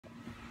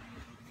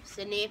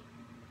Sydney,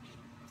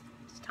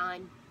 it's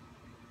time.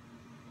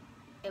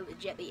 It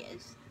legitly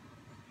is.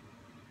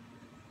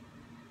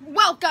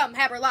 Welcome,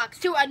 Haborlox,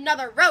 to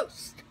another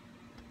roast.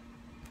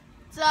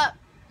 What's up?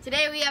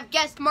 Today we have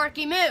guest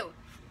Marky Moo.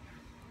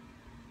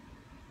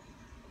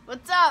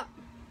 What's up?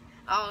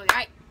 All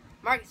right,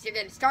 Marcus, you're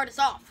going to start us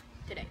off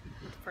today.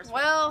 With the first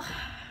one. Well,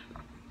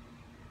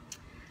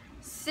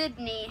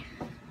 Sydney.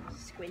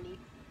 Squinty.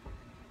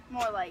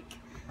 More like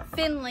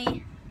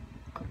Finley.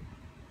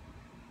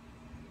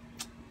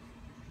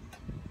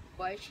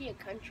 Why is she a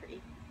country?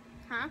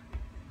 Huh?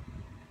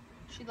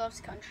 She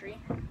loves country.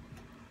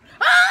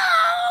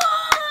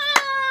 Oh,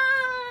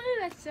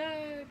 that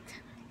sucked.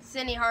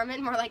 Sydney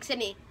Harmon, more like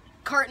Sydney.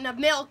 Carton of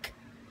milk.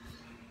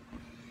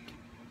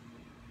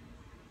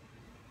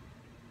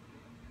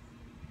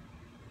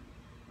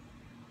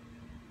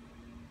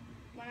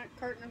 Why not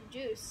carton of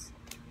juice?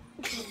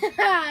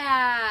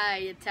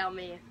 You tell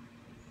me.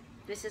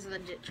 This is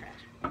legit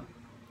trash.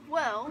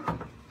 Well,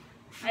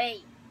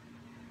 Hey.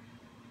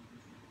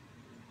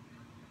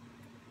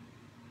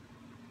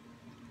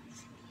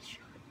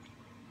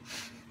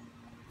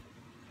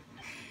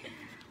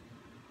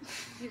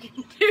 You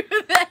can do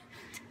that.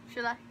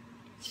 should I?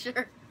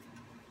 Sure.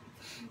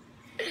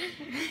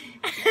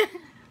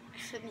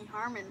 Sydney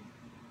Harmon.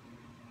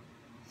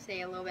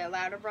 Say a little bit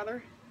louder,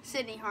 brother.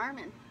 Sydney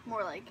Harmon.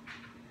 More like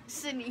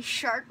Sydney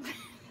Sharp.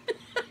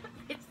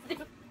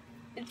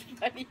 It's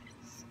funny.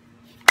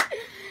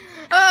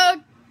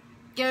 Oh,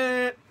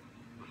 good.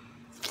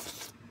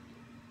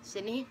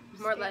 Sydney,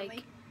 more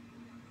Stanley.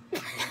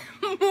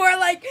 like, more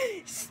like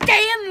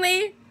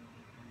Stanley.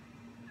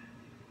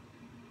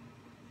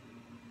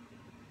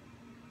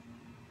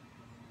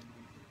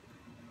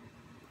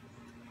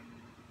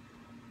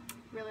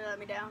 Really let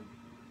me down.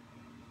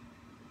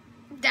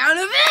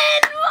 Donovan!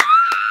 Wow,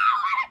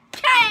 what a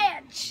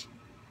catch!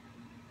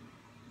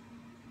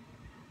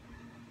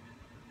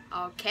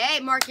 Okay,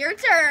 Mark, your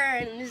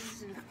turn. This is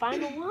the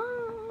final one.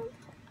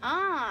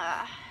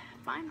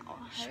 Final.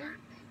 Sure.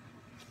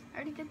 I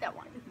already did that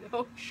one.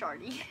 No.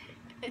 Shardy.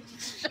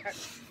 Sure.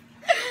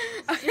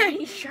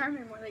 Sydney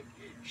Sharman, more like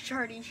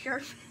Shardy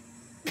Sharp.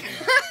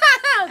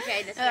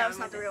 Okay, this That was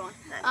not the real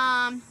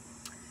one.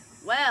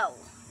 Well,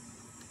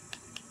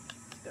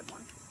 good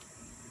one.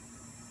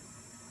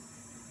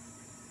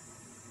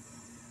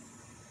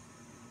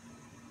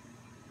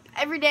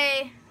 Every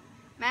day,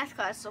 math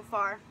class so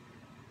far,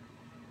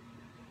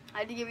 I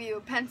had to give you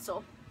a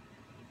pencil,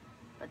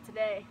 but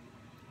today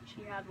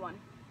she had one,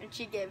 and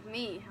she gave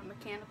me a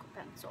mechanical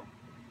pencil.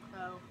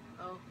 Oh,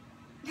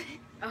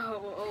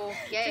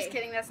 okay. Just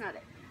kidding, that's not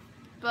it.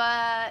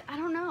 But I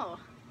don't know.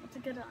 What's a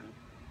good one?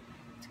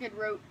 It's a good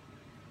rote.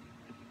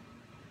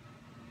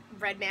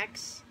 Red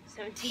Max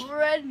 17.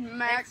 Red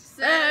Max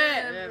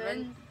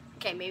 7.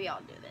 Okay, maybe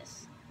I'll do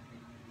this.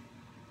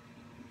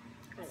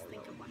 Let's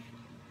think of one.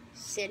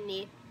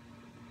 Sydney,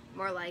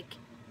 more like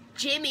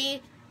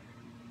Jimmy.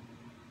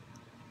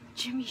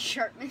 Jimmy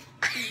Sharpman.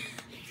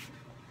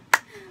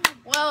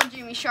 Well,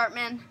 Jimmy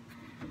Sharpman,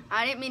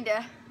 I didn't mean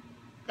to.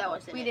 That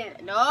wasn't We it.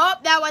 didn't. Nope,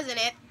 that wasn't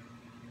it.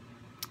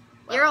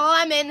 Well. You're a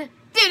lemon.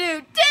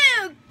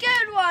 Do-do-do.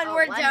 Good one. A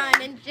We're lemon.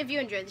 done. And if you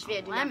enjoyed this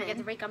video, do not lemon. forget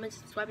to rate, comment,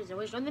 subscribe, and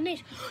always join the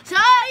nation.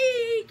 Psych!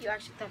 You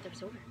actually thought that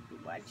was over.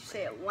 Why'd you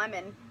say a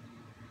lemon?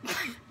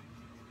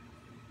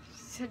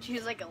 Said she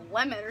was like a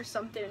lemon or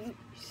something.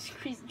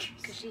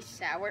 Because she's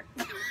sour.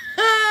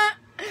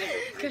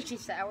 Because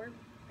she's sour.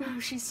 Oh,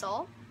 she's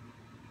salt?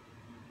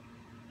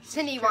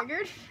 Sydney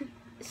Triggered?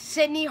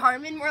 Sydney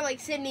Harmon, more like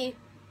Sydney.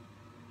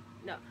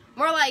 No,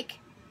 more like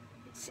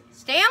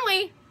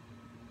Stanley.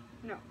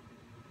 No.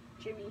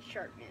 Jimmy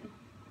Sharpman.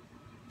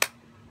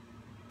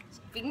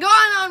 We've been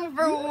going on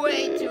for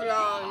way too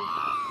long.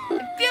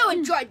 If you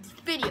enjoyed this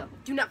video,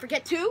 do not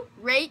forget to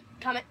rate,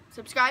 comment,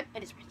 subscribe,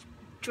 and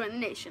Join the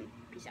nation.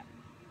 peace out.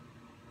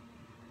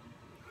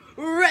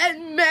 Red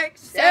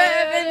Max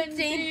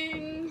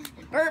 17.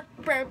 Red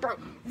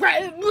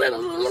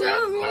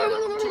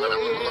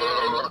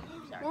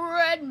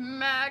Red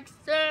Max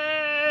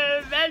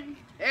 7.